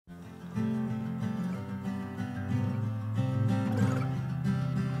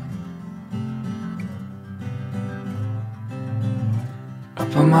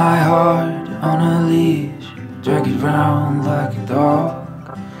Put my heart on a leash, drag it round like a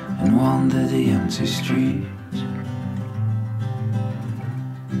dog, and wander the empty streets.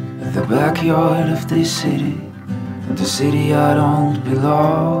 At the backyard of this city, the city I don't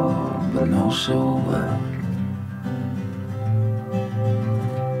belong, but know so well.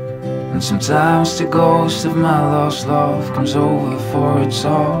 And sometimes the ghost of my lost love comes over for its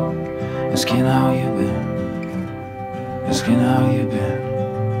all, asking how you been, asking how you been.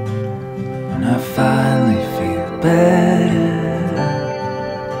 And I finally feel better,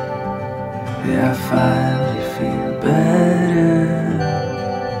 yeah, I finally feel better.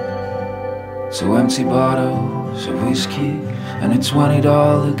 So empty bottles of whiskey and a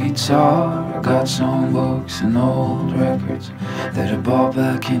 $20 guitar. I got some books and old records that I bought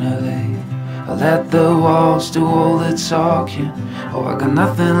back in LA. I let the walls do all the talking. Oh, I got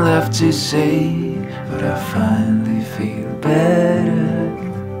nothing left to say, but I finally feel better.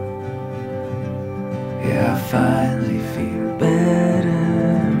 Yeah, I finally feel better.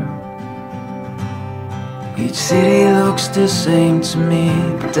 Each city looks the same to me,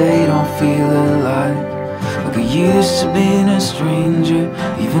 but they don't feel alike. Like I used to being a stranger,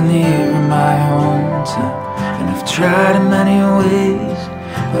 even here in my hometown. And I've tried in many ways,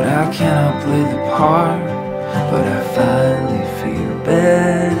 but I cannot play the part. But I finally feel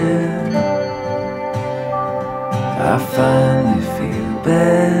better. I finally feel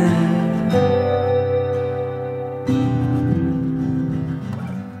better.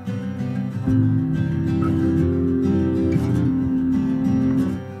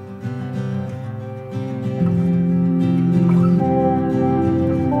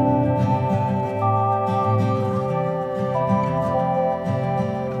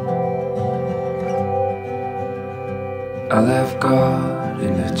 I left God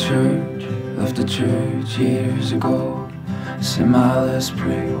in the church, left the church years ago. Said my last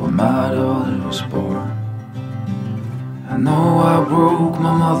prayer when my daughter was born. I know I broke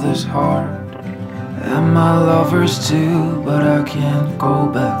my mother's heart, and my lovers too, but I can't go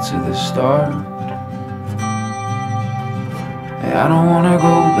back to the start. I don't wanna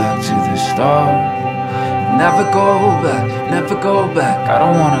go back to the start. Never go back, never go back. I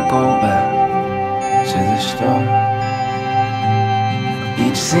don't wanna go back to the start.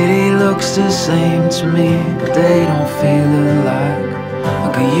 Each city looks the same to me, but they don't feel alike.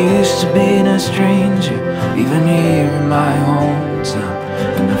 Like I used to being a stranger, even here in my hometown.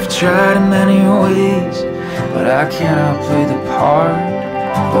 And I've tried in many ways, but I cannot play the part.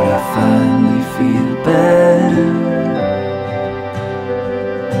 But I finally feel better.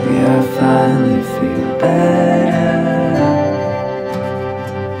 Yeah, I finally feel better.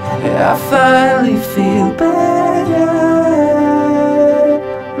 Yeah, I finally feel better.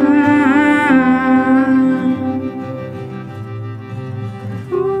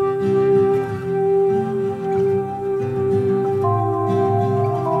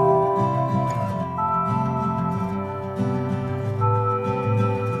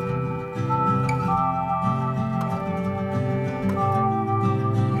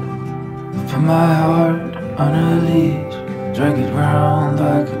 Put my heart on a leash, drag it round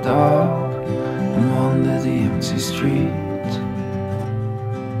like a dog, and wander the empty streets.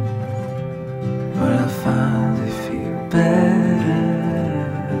 But I finally feel better.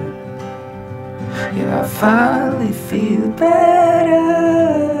 Yeah, I finally feel better.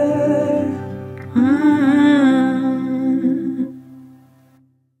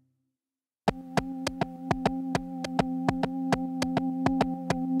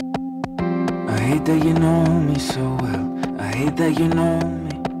 I hate that you know me so well. I hate that you know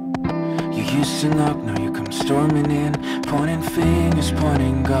me. You used to knock, now you come storming in, pointing fingers,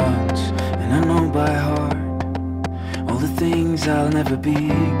 pointing guns. And I know by heart all the things I'll never be,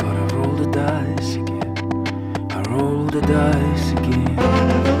 but I roll the dice again. I roll the dice again.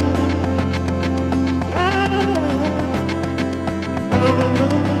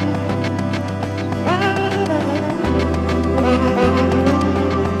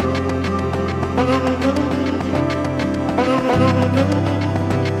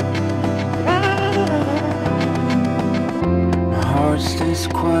 My heart stays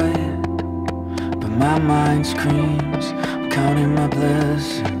quiet, but my mind screams. I'm counting my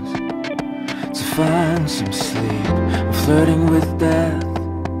blessings to find some sleep. I'm flirting with death,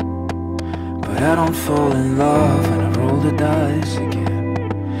 but I don't fall in love. And I roll the dice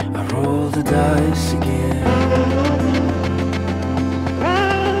again. I roll the dice again.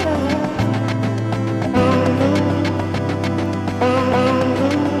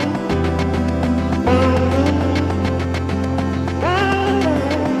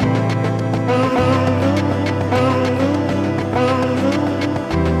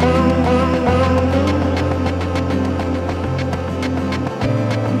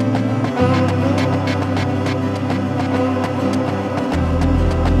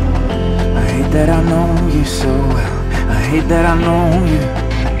 hate that I know you.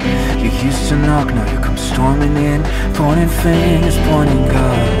 You used to knock, now you come storming in, pointing fingers, pointing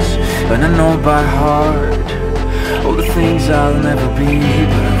guns. And I know by heart all the things I'll never be,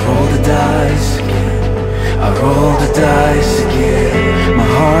 but I roll the dice again. I roll the dice again. My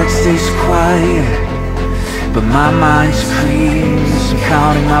heart stays quiet, but my mind screams. I'm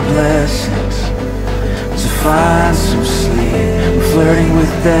counting my blessings to find some sleep. I'm flirting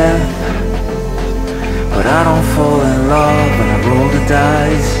with death, but I don't fall in love. And I roll the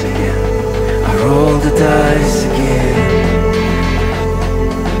dice again. I roll the dice again.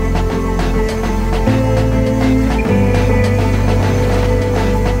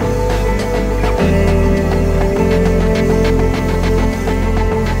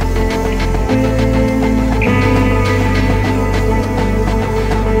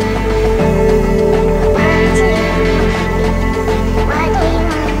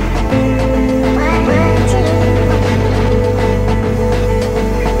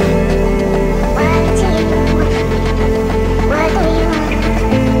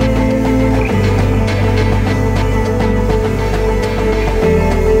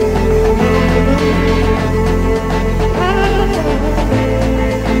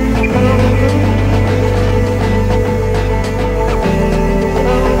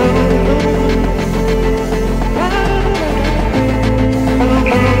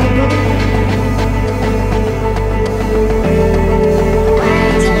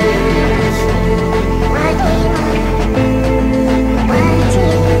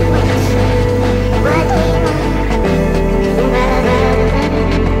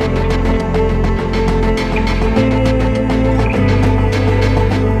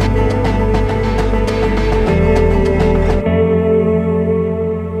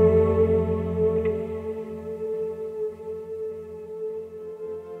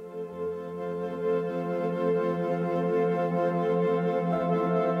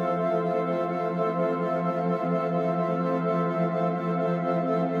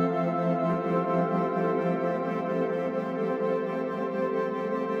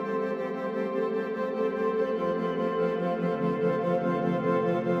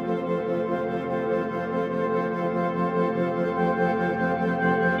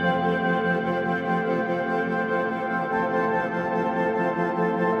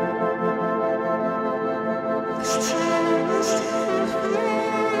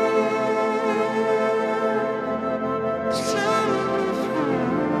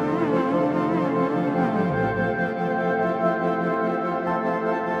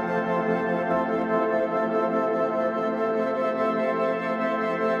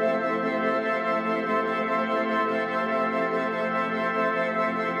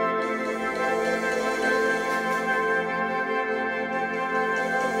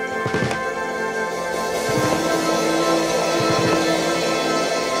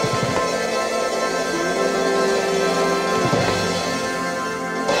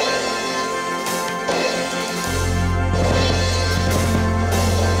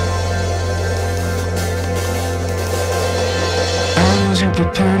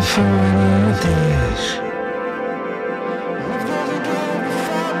 Prepared for any of this.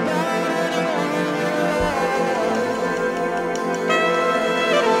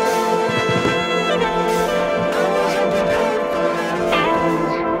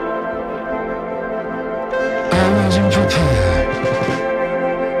 I wasn't prepared.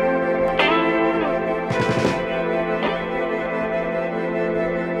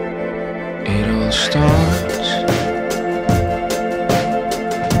 It all starts.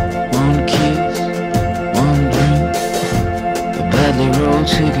 Rolled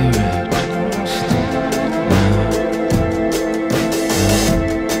cigarette.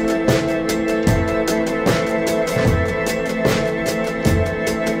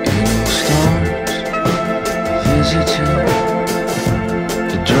 It all starts. Visiting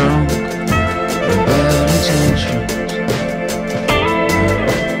the drunk and bad intentions.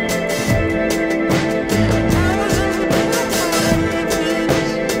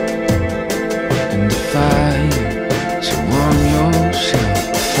 And the fire to warm yourself.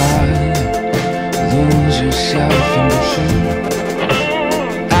 Lose yourself in the heat.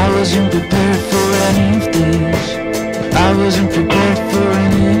 I wasn't prepared for any of this. I wasn't prepared for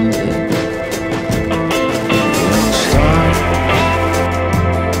any of it. It all started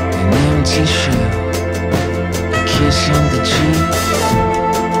an empty shell, a kiss on the cheek.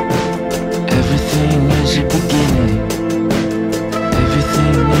 Everything is a beginning.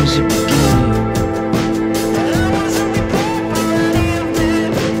 Everything is a beginning.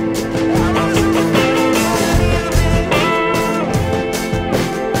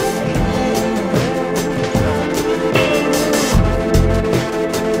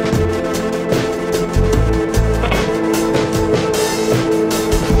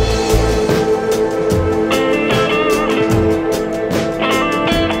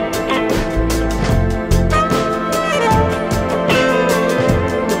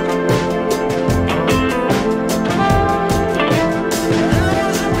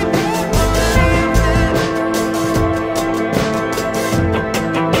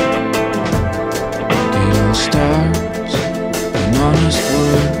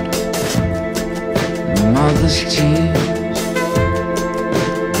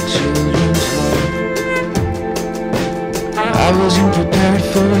 wasn't prepared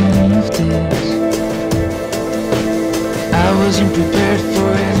for any of this. I wasn't prepared for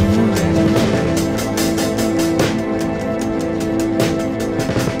any of it.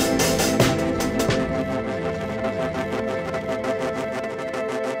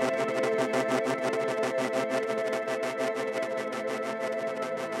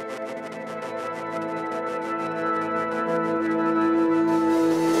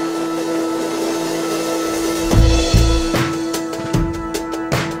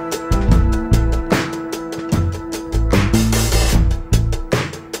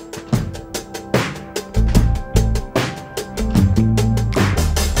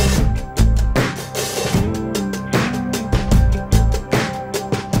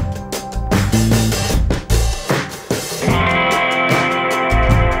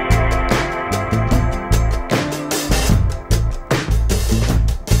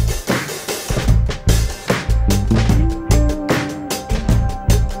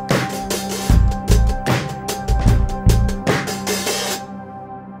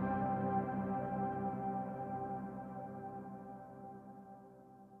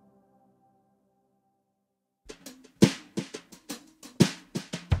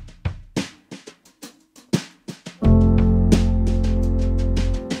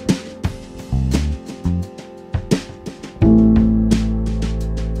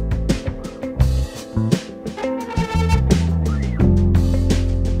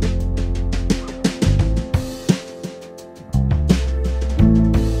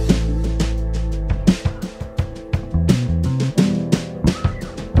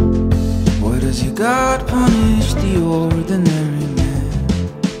 God punished the ordinary man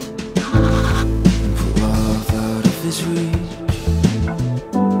and put love out of his reach.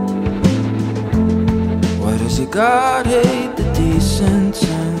 Why does your God hate the decent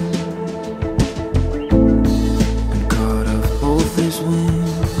son and cut off both his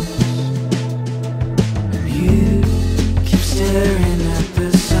wings? And you keep staring at the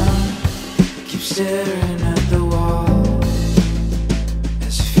sun, keep staring at the wall,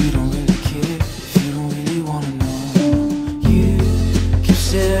 as if you don't really care.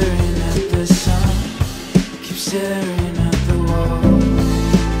 Staring at the sun, keep staring at the wall.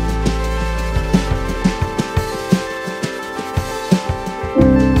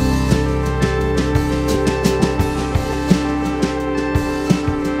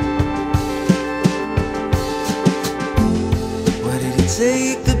 Why did he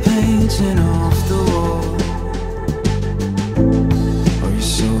take the painting off the wall? Are you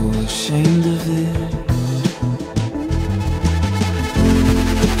so ashamed of it?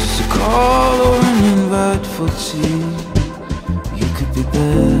 Call or an invite for tea. You could be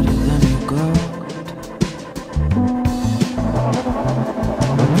better than your God.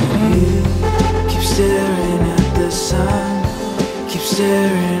 You keep staring at the sun, keep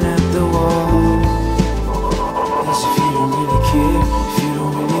staring at the wall, as if you don't really care, if you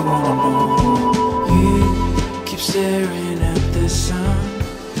don't really wanna know. You keep staring at the sun,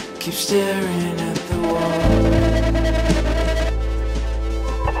 keep staring at the wall.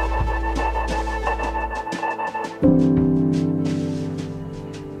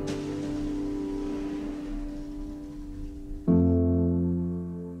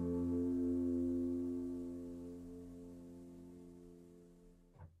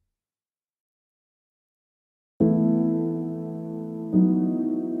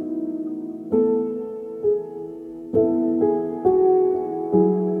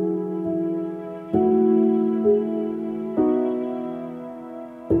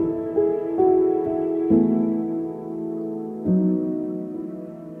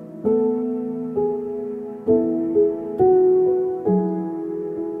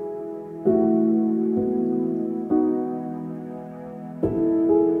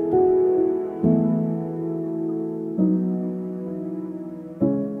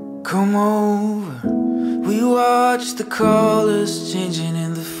 Come over, we watch the colors changing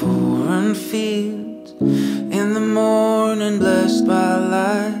in the foreign fields. In the morning, blessed by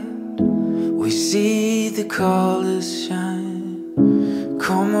light, we see the colors shine.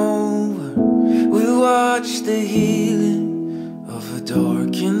 Come over, we watch the healing of a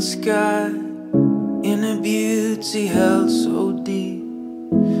darkened sky, in a beauty held so deep,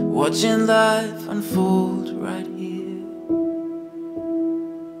 watching life unfold right here.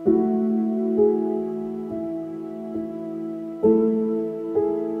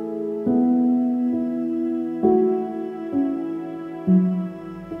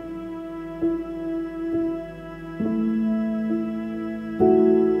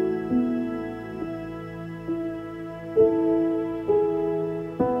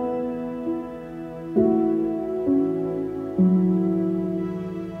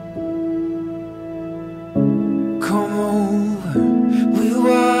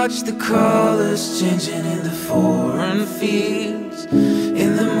 watch the colors changing in the foreign fields.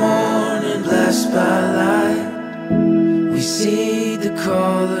 In the morning, blessed by light, we see the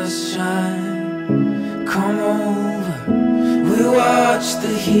colors shine. Come over, we watch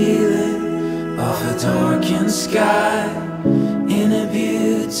the healing of a darkened sky. In a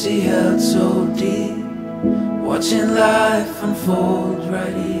beauty held so deep, watching life unfold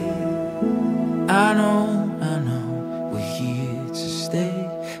right here. I know we're here to stay.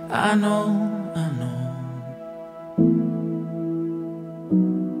 I know.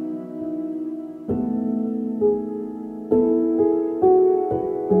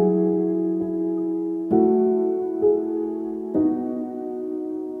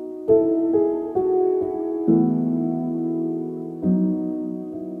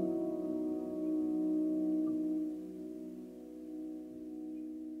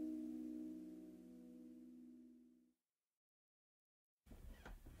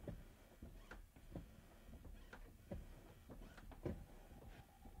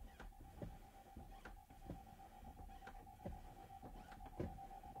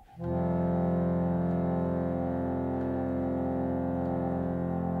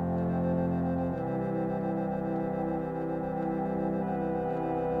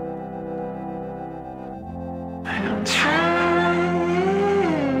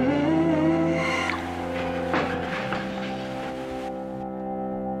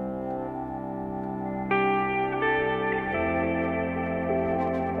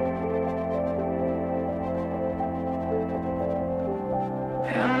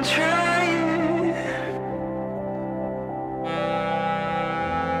 I'm trying.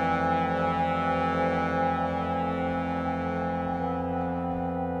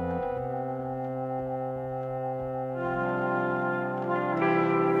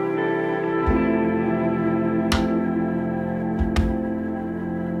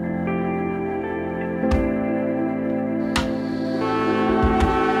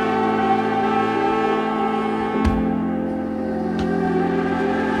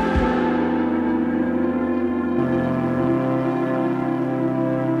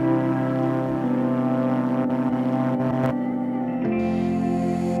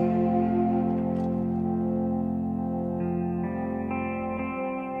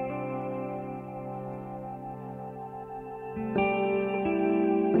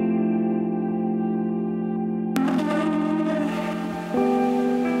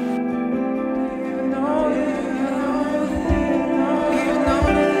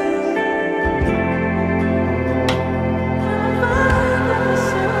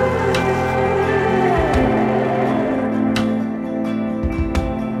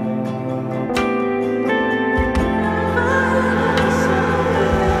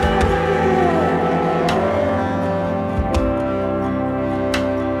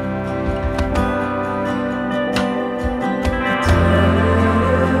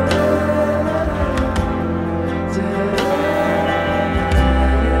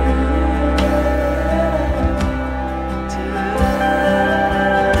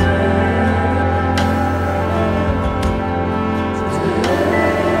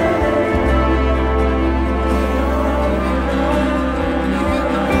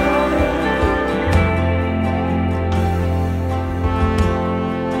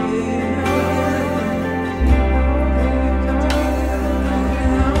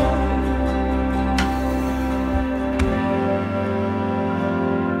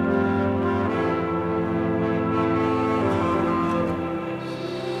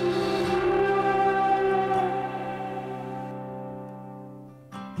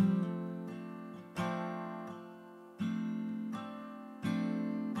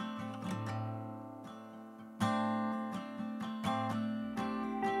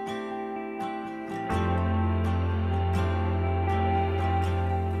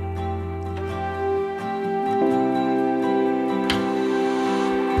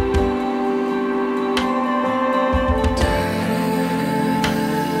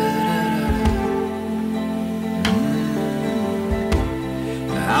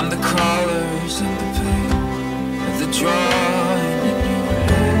 I'm the colors and the paint of the drawing in your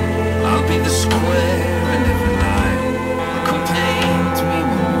head. I'll be the square and every line. Come paint me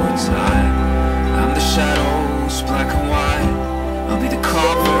one more time. I'm the shadows, black and white. I'll be the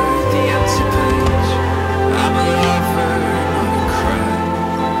cover, the empty page. I'm a lover, not a cry.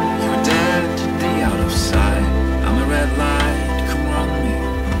 You're dead, the out of sight. I'm a red light, come run me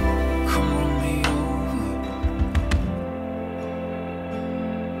over.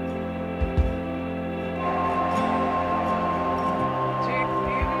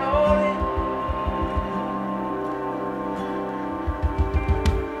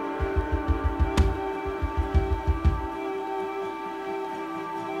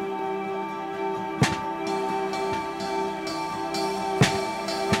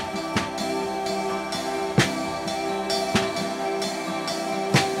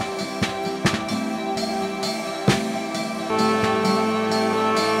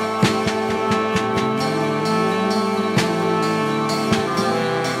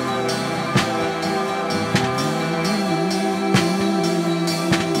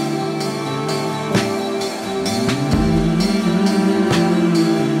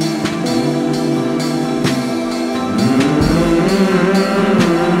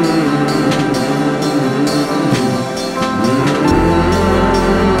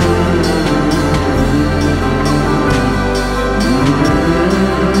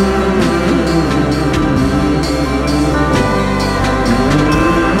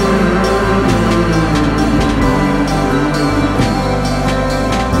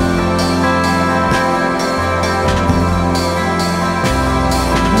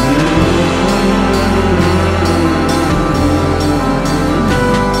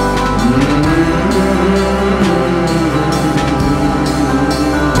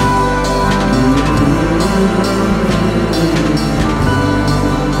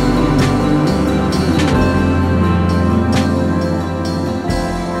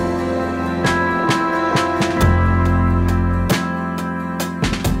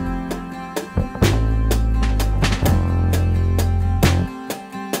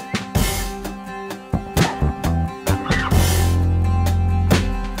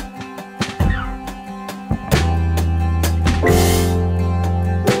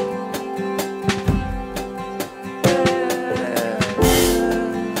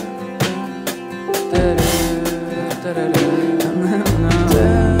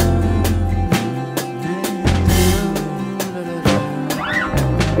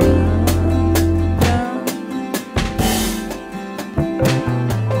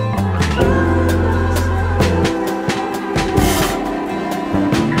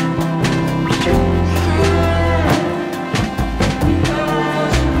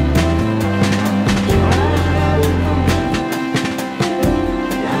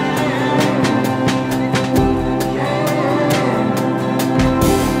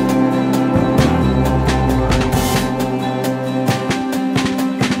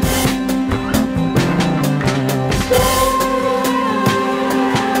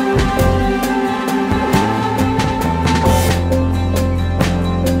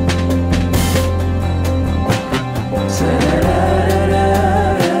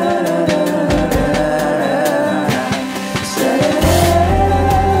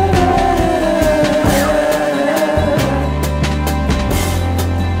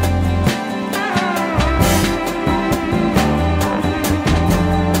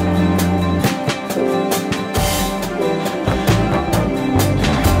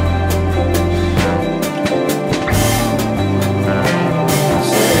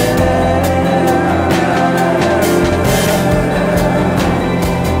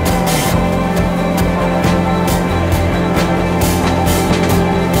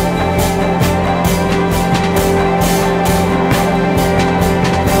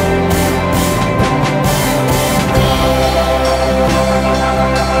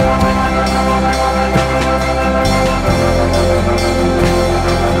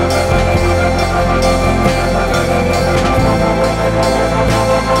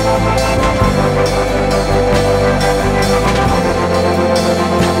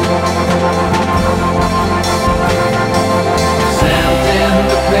 Stamped in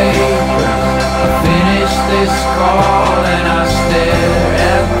the paper, I finished this call.